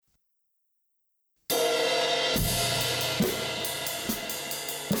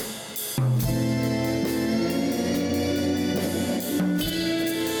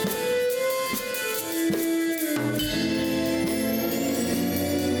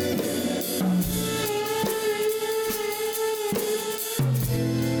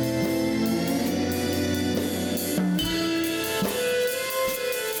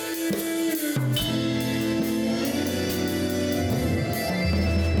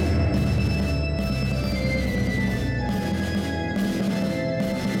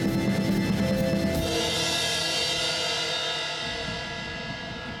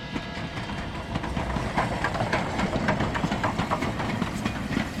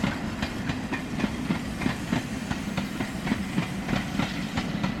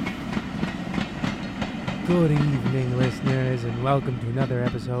Good evening, listeners, and welcome to another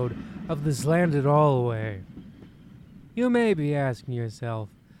episode of The Slanted Hallway. You may be asking yourself,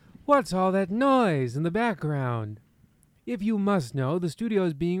 what's all that noise in the background? If you must know, the studio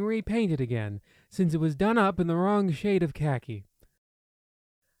is being repainted again, since it was done up in the wrong shade of khaki.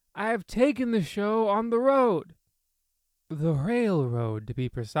 I have taken the show on the road. The railroad, to be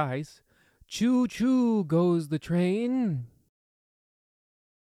precise. Choo-choo goes the train.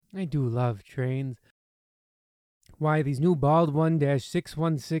 I do love trains. Why, these new bald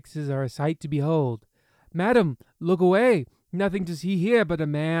 1-616s are a sight to behold. Madam, look away. Nothing to see here but a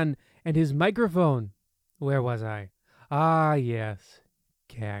man and his microphone. Where was I? Ah, yes.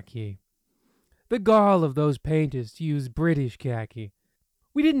 Khaki. The gall of those painters to use British khaki.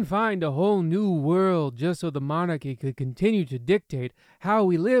 We didn't find a whole new world just so the monarchy could continue to dictate how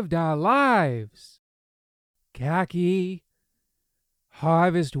we lived our lives. Khaki,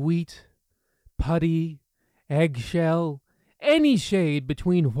 harvest wheat, putty, eggshell, any shade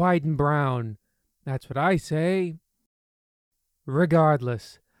between white and brown. That's what I say.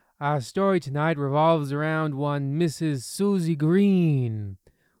 Regardless, our story tonight revolves around one Mrs. Susie Green,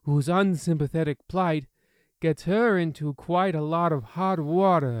 whose unsympathetic plight gets her into quite a lot of hot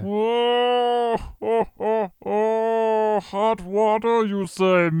water. Oh, hot water, you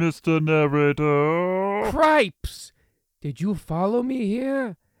say, Mr. Narrator? Cripes! Did you follow me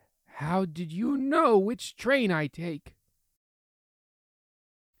here? How did you know which train I take?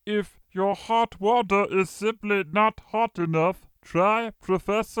 If your hot water is simply not hot enough, try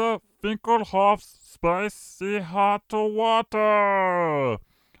Professor Finkelhoff's spicy hot water.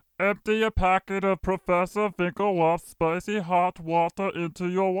 Empty a packet of Professor Finkelhoff's spicy hot water into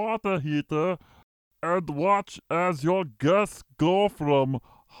your water heater and watch as your guests go from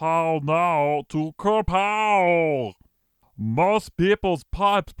how now to kerpow. Most people's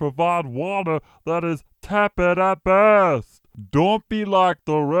pipes provide water that is tepid at best. Don't be like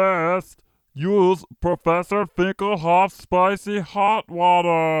the rest. Use Professor Finkelhoff's spicy hot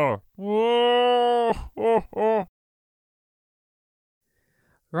water.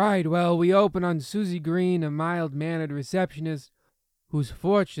 Right, well, we open on Susie Green, a mild-mannered receptionist whose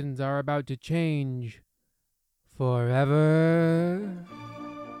fortunes are about to change forever.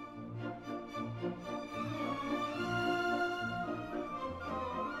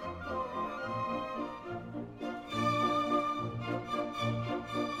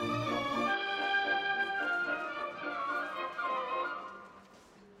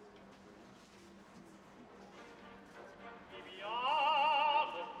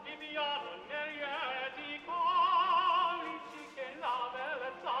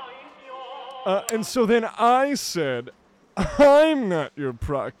 And so then I said, I'm not your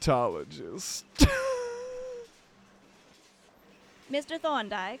proctologist. Mr.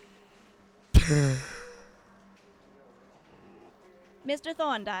 Thorndyke? Mr.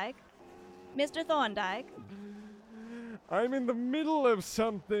 Thorndyke? Mr. Thorndyke? I'm in the middle of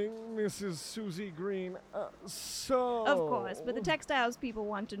something, Mrs. Susie Green. So... Of course, but the textiles people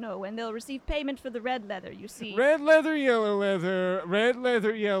want to know when they'll receive payment for the red leather, you see. Red leather, yellow leather, red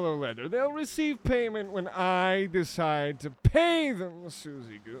leather, yellow leather. They'll receive payment when I decide to pay them,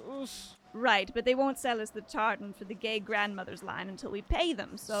 Susie Goose. Right, but they won't sell us the tartan for the gay grandmother's line until we pay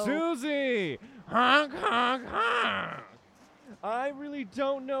them, so... Susie! Honk, honk, honk! I really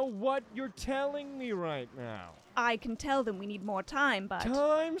don't know what you're telling me right now. I can tell them we need more time, but...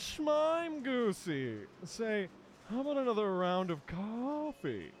 Time schmime, Goosey. Say, how about another round of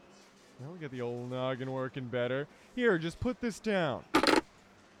coffee? That'll get the old noggin working better. Here, just put this down.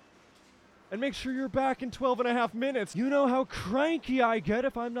 And make sure you're back in 12 and a half minutes. You know how cranky I get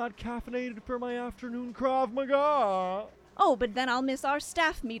if I'm not caffeinated for my afternoon Krav Maga. Oh, but then I'll miss our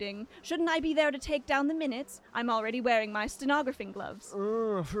staff meeting. Shouldn't I be there to take down the minutes? I'm already wearing my stenographing gloves.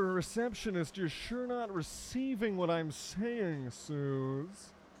 For a receptionist, you're sure not receiving what I'm saying,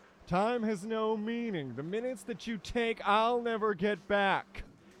 Suze. Time has no meaning. The minutes that you take, I'll never get back.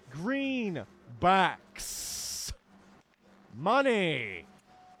 Greenbacks. Money.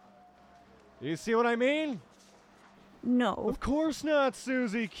 You see what I mean? No. Of course not,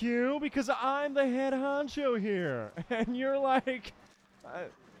 Susie Q, because I'm the head honcho here. And you're like,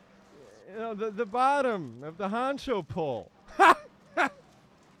 the bottom of the honcho pole.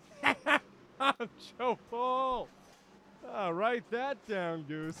 Honcho pole. Write that down,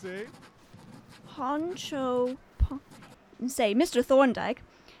 Goosey. Honcho... Say, Mr. Thorndyke,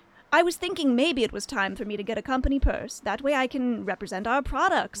 I was thinking maybe it was time for me to get a company purse. That way I can represent our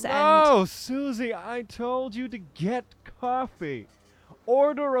products and... No, Susie, I told you to get coffee.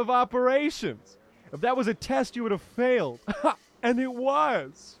 Order of operations. If that was a test, you would have failed. And it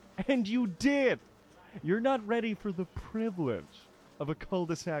was. And you did. You're not ready for the privilege of a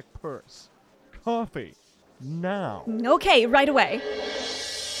cul-de-sac purse. Coffee. Now. Okay, right away.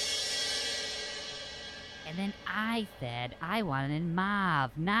 And then I said I wanted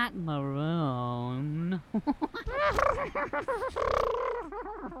mauve, not maroon.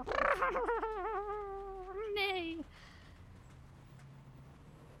 Nay.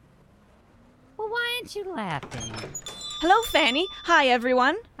 Well, why aren't you laughing? Hello, Fanny. Hi,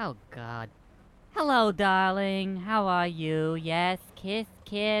 everyone. Oh, God. Hello, darling. How are you? Yes, kiss,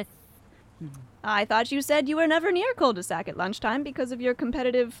 kiss. I thought you said you were never near cul-de-sac at lunchtime because of your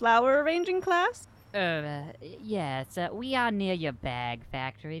competitive flower arranging class? Yes, we are near your bag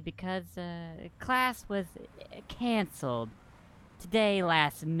factory because, class was canceled today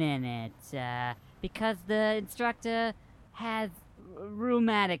last minute, because the instructor has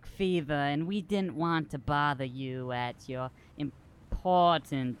rheumatic fever and we didn't want to bother you at your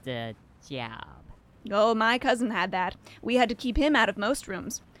important, job. Oh, my cousin had that. We had to keep him out of most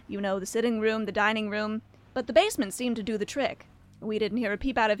rooms. You know, the sitting room, the dining room. But the basement seemed to do the trick. We didn't hear a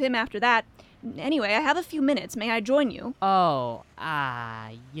peep out of him after that. Anyway, I have a few minutes. May I join you? Oh,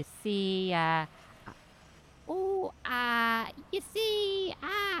 you see,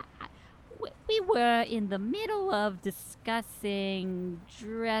 we were in the middle of discussing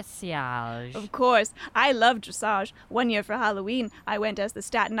dressage. Of course. I love dressage. One year for Halloween, I went as the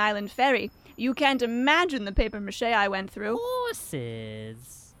Staten Island Ferry. You can't imagine the papier-mâché I went through.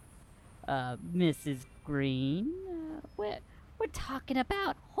 Horses, Mrs. Green. We're talking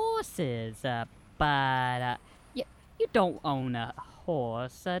about horses, but you don't own a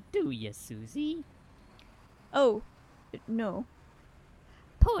horse, do you, Susie? Oh, no.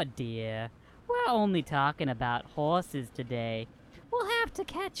 Poor dear. We're only talking about horses today. We'll have to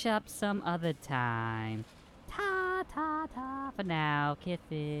catch up some other time. Ta ta ta for now.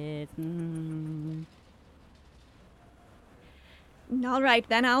 Kisses. All right,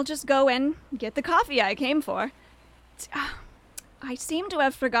 then I'll just go and get the coffee I came for. I seem to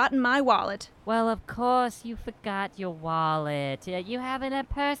have forgotten my wallet. Well, of course you forgot your wallet. You haven't a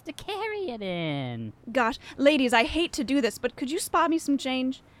purse to carry it in. Gosh, ladies, I hate to do this, but could you spot me some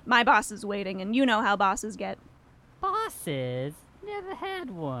change? My boss is waiting, and you know how bosses get. Bosses? Never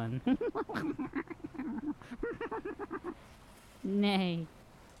had one. Nay.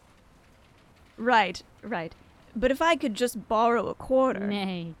 Right. But if I could just borrow a quarter.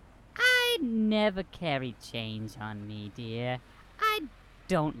 Nay. I never carry change on me, dear. I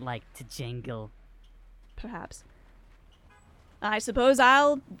don't like to jingle. Perhaps. I suppose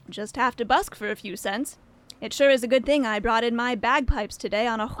I'll just have to busk for a few cents. It sure is a good thing I brought in my bagpipes today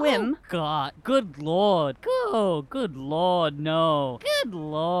on a whim. Oh, God. Good Lord. Good Lord, no. Good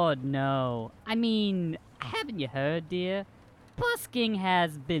Lord, no. I mean, haven't you heard, dear? Busking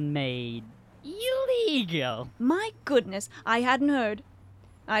has been made illegal. My goodness, I hadn't heard.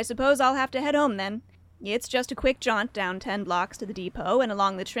 I suppose I'll have to head home then. It's just a quick jaunt down 10 blocks to the depot and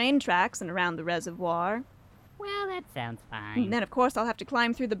along the train tracks and around the reservoir. Well, that sounds fine. And then, of course, I'll have to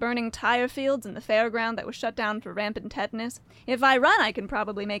climb through the burning tire fields and the fairground that was shut down for rampant tetanus. If I run, I can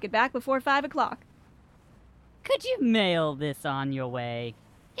probably make it back before 5 o'clock. Could you mail this on your way?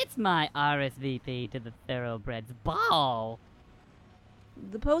 It's my RSVP to the Thoroughbreds Ball.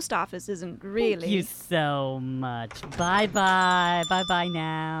 The post office isn't really... Thank you so much. Bye-bye. Bye-bye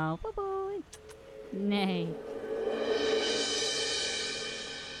now. Bye-bye. Nay.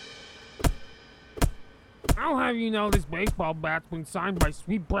 I'll have you know this baseball bat's been signed by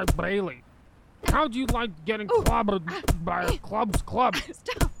Sweetbread Bailey. How'd you like getting clobbered by a club's club?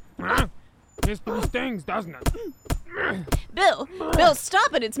 Stop. Huh? History stings, doesn't it? Bill,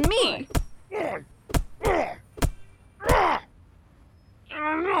 stop it, it's me. And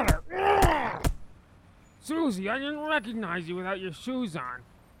another. Susie, I didn't recognize you without your shoes on.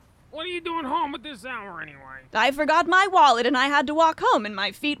 What are you doing home at this hour anyway? I forgot my wallet and I had to walk home and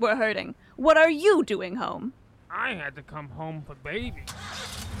my feet were hurting. What are you doing home? I had to come home for baby.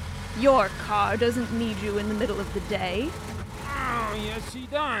 Your car doesn't need you in the middle of the day. Oh, yes, she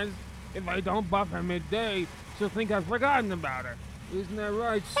does. If I don't buff her midday, she'll think I've forgotten about her. Isn't that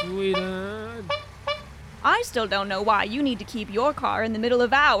right, sweetheart? I still don't know why you need to keep your car in the middle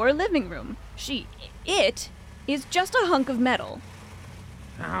of our living room. It is just a hunk of metal.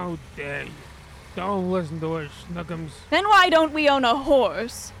 How dare you? Don't listen to her, Snookums. Then why don't we own a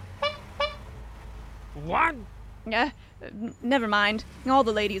horse? What? Never mind. All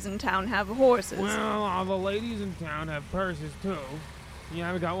the ladies in town have horses. Well, all the ladies in town have purses, too. You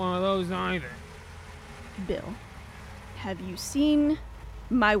haven't got one of those either. Bill, have you seen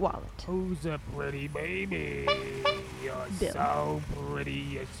My wallet. Who's a pretty baby? You're Bill. so pretty.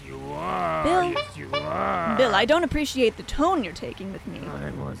 Yes, you are. Bill. Yes, you are. Bill, I don't appreciate the tone you're taking with me.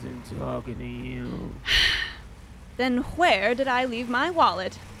 I wasn't talking to you. Then where did I leave my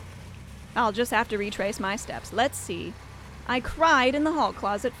wallet? I'll just have to retrace my steps. Let's see. I cried in the hall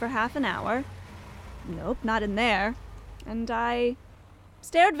closet for half an hour. Nope, not in there. And I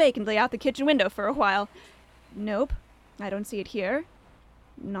stared vacantly out the kitchen window for a while. Nope, I don't see it here.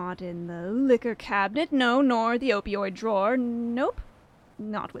 Not in the liquor cabinet, no, nor the opioid drawer. Nope,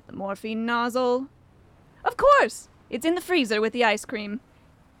 not with the morphine nozzle. Of course! It's in the freezer with the ice cream.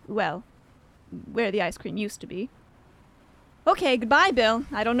 Well, where the ice cream used to be. Okay, goodbye, Bill.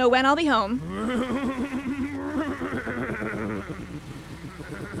 I don't know when I'll be home.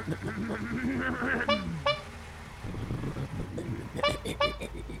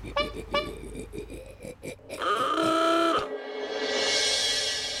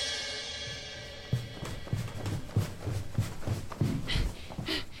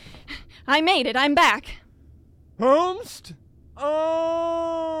 I made it. I'm back. Homst? Oh,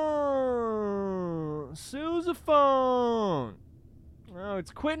 sousaphone. Oh,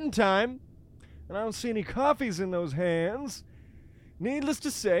 it's quitting time, and I don't see any coffees in those hands. Needless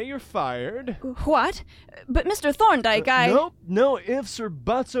to say, you're fired. What? But Mr. Thorndyke, Nope, no ifs or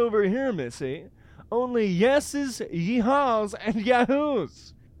buts over here, missy. Only yeses, yeehaws, and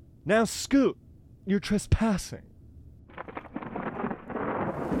yahoos. Now scoot. You're trespassing.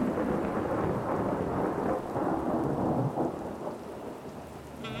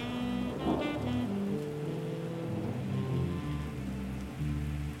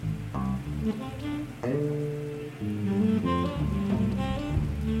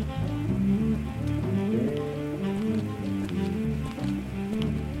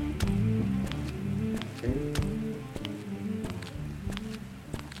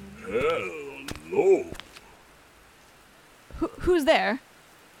 Hello. Who's there?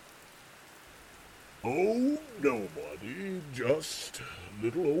 Oh, nobody. Just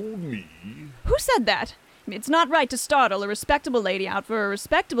little old me. Who said that? It's not right to startle a respectable lady out for a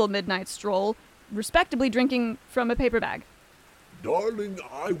respectable midnight stroll, respectably drinking from a paper bag. Darling,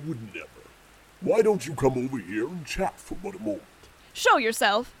 I would never. Why don't you come over here and chat for but a moment? Show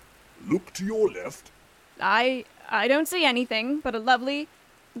yourself. Look to your left. I don't see anything but a lovely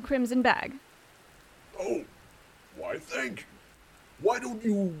crimson bag. Oh, why thank you. Why don't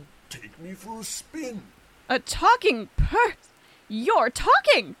you take me for a spin? A talking purse? You're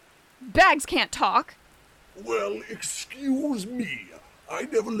talking! Bags can't talk. Well, excuse me. I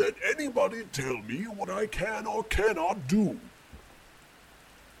never let anybody tell me what I can or cannot do.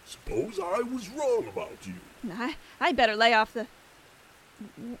 Suppose I was wrong about you. I better lay off the...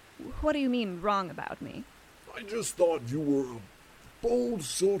 What do you mean wrong about me? I just thought you were a bold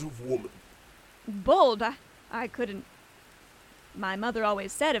sort of woman. Bold? I couldn't... My mother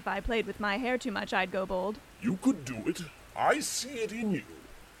always said if I played with my hair too much, I'd go bold. You could do it. I see it in you.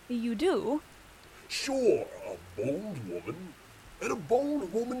 You do? Sure, a bold woman. And a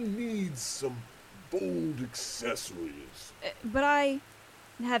bold woman needs some bold accessories. But I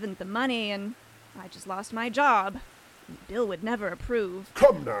haven't the money, and I just lost my job. Bill would never approve.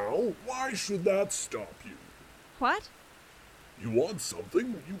 Come now, why should that stop you? What? You want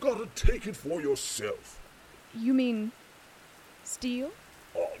something, you gotta take it for yourself. You mean... steal?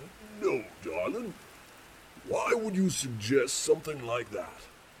 Oh, no, darling. Why would you suggest something like that?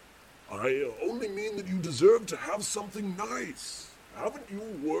 I only mean that you deserve to have something nice. Haven't you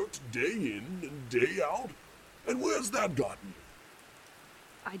worked day in and day out? And where's that gotten you?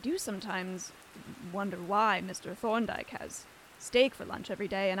 I do sometimes wonder why Mr. Thorndyke has steak for lunch every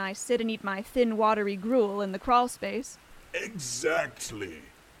day and I sit and eat my thin, watery gruel in the crawl space. Exactly.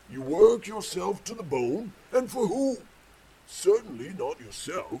 You work yourself to the bone, and for who? Certainly not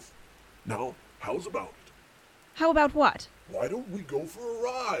yourself. Now, how's about it? How about what? Why don't we go for a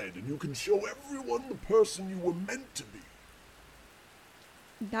ride, and you can show everyone the person you were meant to be?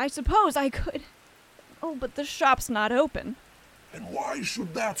 I suppose I could. Oh, but the shop's not open. And why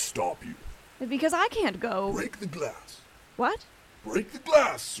should that stop you? Because I can't go. Break the glass. What? Break the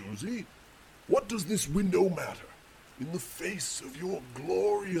glass, Susie. What does this window matter in the face of your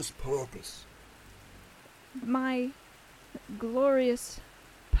glorious purpose? My glorious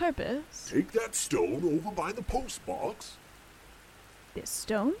purpose? Take that stone over by the postbox. This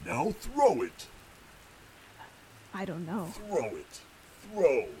stone? Now throw it. I don't know. Throw it.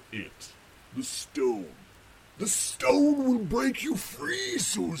 Throw it. The stone. The stone will break you free,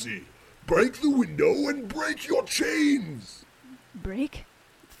 Susie. Break the window and break your chains. Break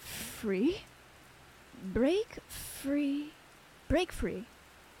free? Break free. Break free.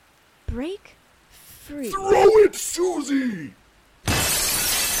 break free. Throw it, Susie!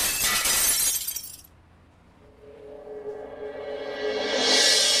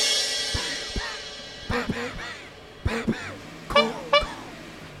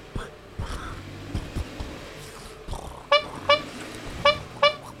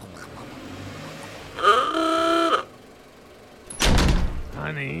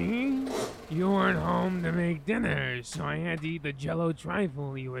 Honey, you weren't home to make dinner, so I had to eat the Jell-O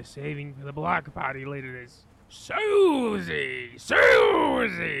trifle you were saving for the block party later this. Susie!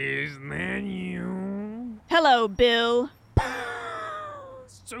 Susie! Isn't that you? Hello, Bill.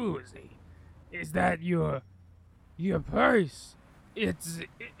 Susie, is that your purse? It's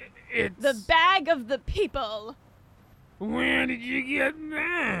The bag of the people. Where did you get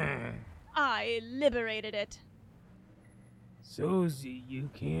that? I liberated it. Susie, you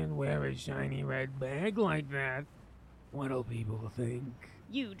can't wear a shiny red bag like that. What'll people think?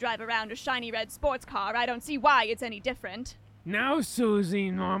 You drive around a shiny red sports car. I don't see why it's any different. Now,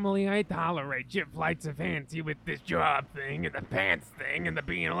 Susie, normally I tolerate your flights of fancy with this job thing, and the pants thing, and the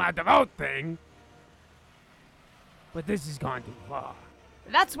being allowed to vote thing. But this has gone too far.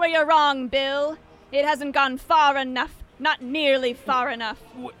 That's where you're wrong, Bill. It hasn't gone far enough. Not nearly far enough.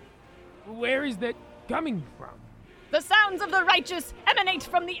 Where is that coming from? The sounds of the righteous emanate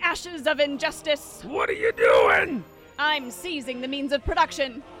from the ashes of injustice. What are you doing? I'm seizing the means of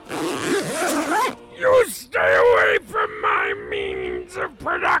production. You stay away from my means of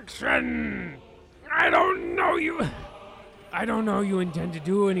production! I don't know you intend to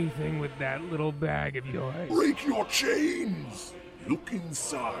do anything with that little bag of yours. Break your chains! Look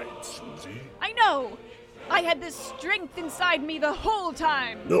inside, Susie. I know! I had this strength inside me the whole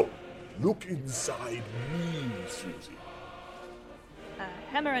time. No, look inside me, Susie. A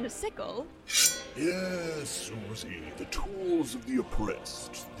hammer and a sickle? Yes, Susie, the tools of the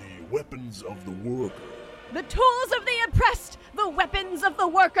oppressed, the weapons of the worker. The tools of the oppressed, the weapons of the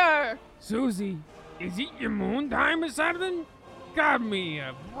worker! Susie, is it your moon time or something? Cut me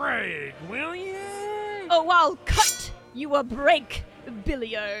a break, will you? Oh, I'll cut you a break,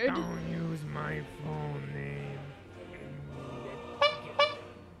 Billiard. Don't use my phone name.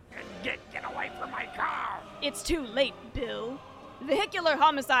 Get away from my car! It's too late, Bill. Vehicular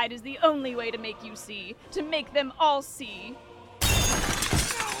homicide is the only way to make you see, to make them all see.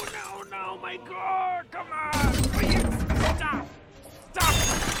 No, my car! Come on! Please! Stop! Stop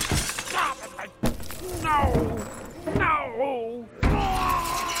it! Stop it! No!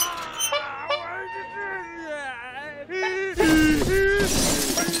 Why'd you do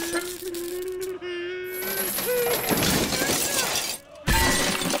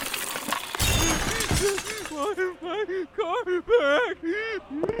Want my car back?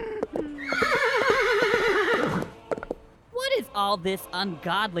 What is all this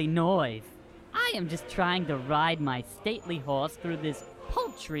ungodly noise? I am just trying to ride my stately horse through this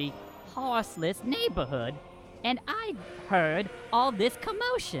paltry, horseless neighborhood, and I heard all this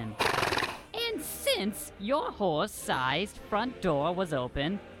commotion. And since your horse-sized front door was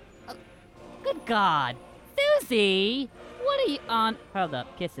open, good God, Susie, what are you on? Hold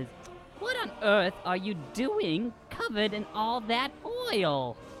up, kisses. What on earth are you doing covered in all that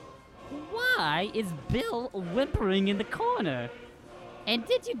oil? Why is Bill whimpering in the corner? And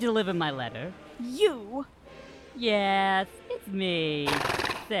did you deliver my letter? You? Yes, it's me.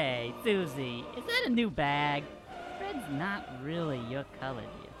 Say, Susie, is that a new bag? Red's not really your color,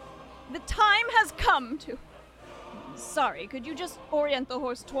 dear. The time has come to... Sorry, could you just orient the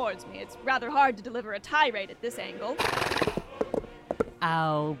horse towards me? It's rather hard to deliver a tirade at this angle.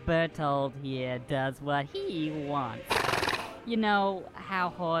 Oh, Bertold here does what he wants. You know how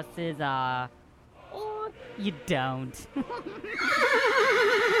horses are. Or you don't.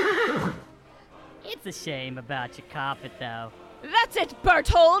 It's a shame about your carpet, though. That's it,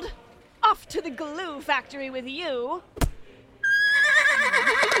 Berthold! Off to the glue factory with you!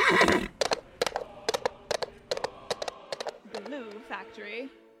 Glue factory.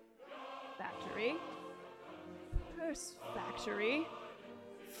 Factory. Purse factory.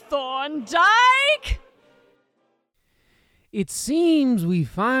 Thorndyke! It seems we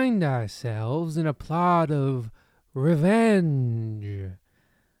find ourselves in a plot of revenge.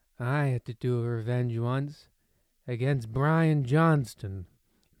 I had to do a revenge once against Brian Johnston.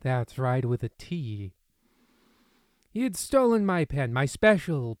 That's right, with a T. He had stolen my pen, my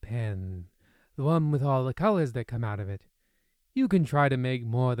special pen, the one with all the colors that come out of it. You can try to make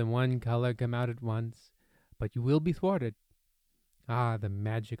more than one color come out at once, but you will be thwarted. Ah, the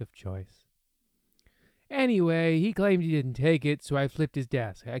magic of choice. Anyway, he claimed he didn't take it, so I flipped his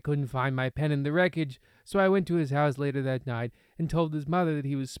desk. I couldn't find my pen in the wreckage, so I went to his house later that night and told his mother that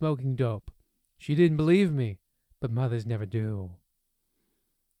he was smoking dope. She didn't believe me, but mothers never do.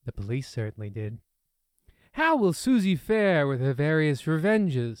 The police certainly did. How will Susie fare with her various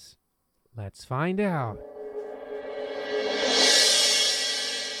revenges? Let's find out.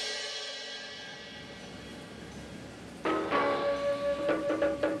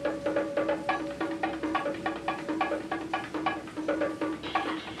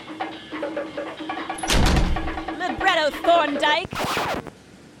 Libretto, Thorndyke!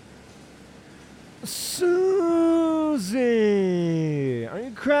 Susie! Are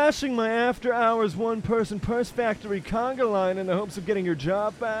you crashing my after-hours one-person purse factory conga line in the hopes of getting your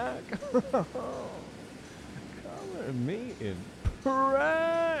job back? Color me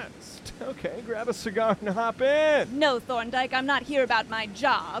impressed. Okay, grab a cigar and hop in. No, Thorndyke, I'm not here about my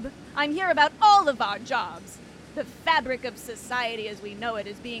job. I'm here about all of our jobs. The fabric of society as we know it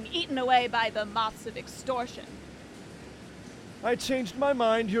is being eaten away by the moths of extortion. I changed my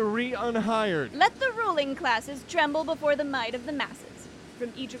mind. You're re-unhired. Let the ruling classes tremble before the might of the masses.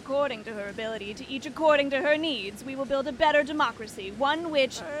 From each according to her ability to each according to her needs, we will build a better democracy, one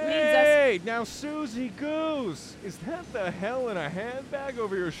which leads us... Hey, now Susie Goose, is that the hell in a handbag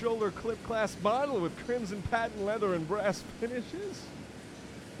over your shoulder clip class bottle with crimson patent leather and brass finishes?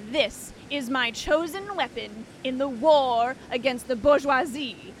 This is my chosen weapon in the war against the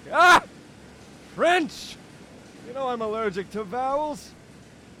bourgeoisie. Ah! French! You know I'm allergic to vowels.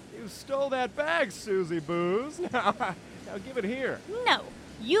 You stole that bag, Susie Booze. Now give it here. No,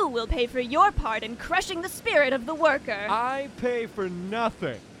 you will pay for your part in crushing the spirit of the worker. I pay for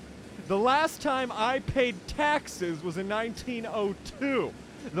nothing. The last time I paid taxes was in 1902.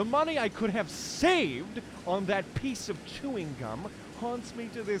 The money I could have saved on that piece of chewing gum haunts me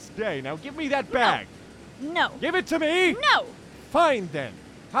to this day. Now give me that bag. No. Give it to me. No. Fine then.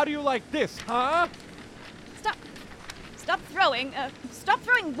 How do you like this, huh? Stop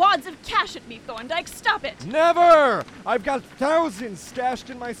throwing wads of cash at me, Thorndyke. Stop it. Never! I've got thousands stashed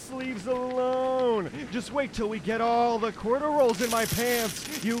in my sleeves alone. Just wait till we get all the quarter rolls in my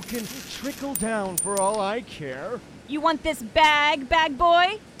pants. You can trickle down for all I care. You want this bag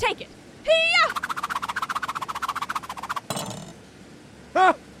boy? Take it. Hee-yah!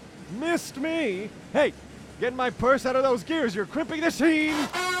 Ha! Missed me. Hey, get my purse out of those gears. You're crimping the scene.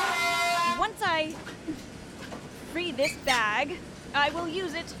 Once I free this bag, I will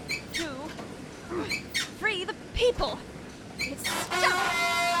use it to free the people. It's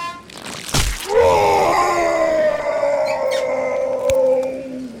stuck. Oh,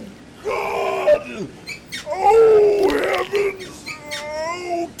 God! Oh, heavens!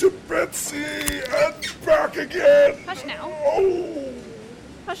 Oh, to Betsy and back again! Hush now. Oh!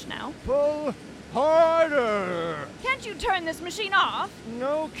 Hush now. Pull harder. Can't you turn this machine off?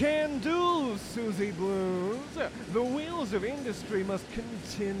 No can do, Susie Blues. The wheels of industry must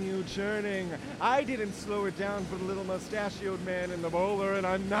continue churning. I didn't slow it down for the little mustachioed man in the bowler, and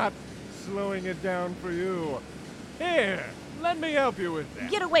I'm not slowing it down for you. Here, let me help you with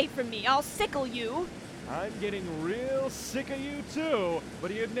that. Get away from me. I'll sickle you. I'm getting real sick of you too,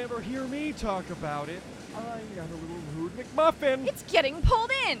 but you'd never hear me talk about it. I got a little rude McMuffin. It's getting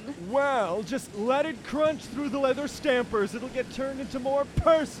pulled in. Well, just let it crunch through the leather stampers. It'll get turned into more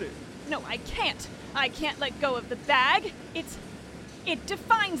purses. No, I can't. I can't let go of the bag. It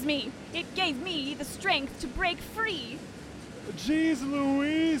defines me. It gave me the strength to break free. Jeez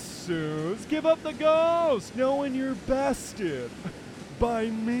Louise, Suze, give up the ghost, knowing you're bested by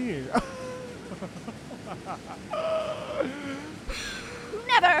me.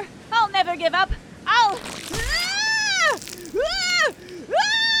 Never. I'll never give up. I'll...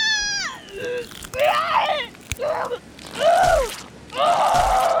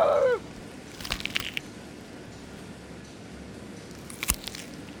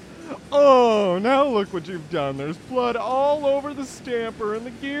 Oh, now look what you've done. There's blood all over the stamper and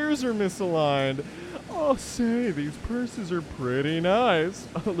the gears are misaligned. Oh, say, these purses are pretty nice.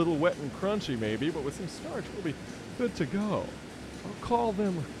 A little wet and crunchy maybe, but with some starch we'll be good to go. I'll call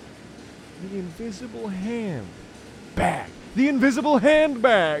them the Invisible Hand Bag. The Invisible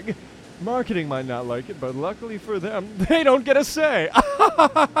Handbag. Marketing might not like it, but luckily for them, they don't get a say.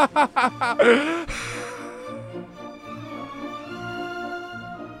 Oh,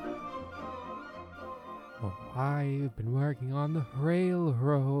 I've been working on the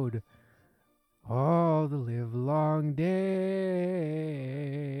railroad all the livelong day.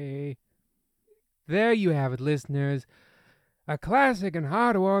 There you have it, listeners. A classic and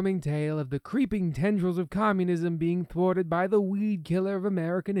heartwarming tale of the creeping tendrils of communism being thwarted by the weed killer of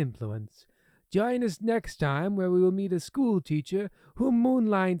American influence. Join us next time where we will meet a school teacher who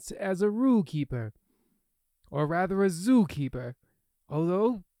moonlights as a roo keeper. Or rather a zookeeper.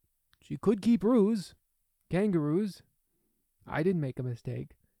 Although she could keep roos. Kangaroos. I didn't make a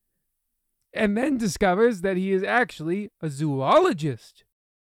mistake. And then discovers that he is actually a zoologist.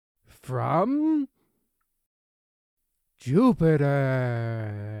 From Jupiter.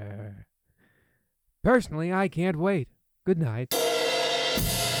 Personally, I can't wait. Good night.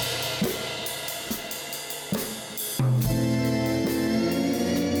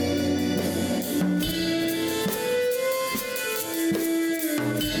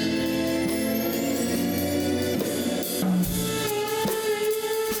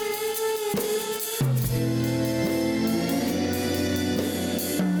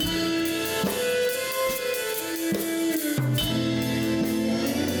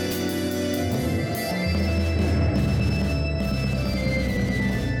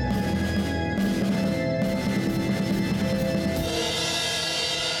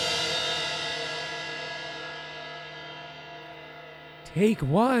 Take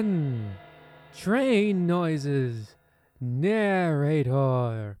 1. Train noises.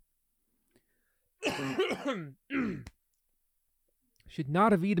 Narrator. Should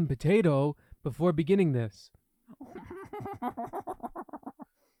not have eaten potato before beginning this.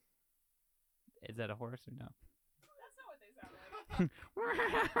 Is that a horse or no? That's not what they sound like.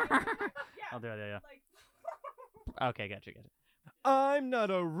 I'll do it, yeah. Like, Okay, gotcha. I'm not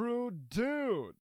a rude dude.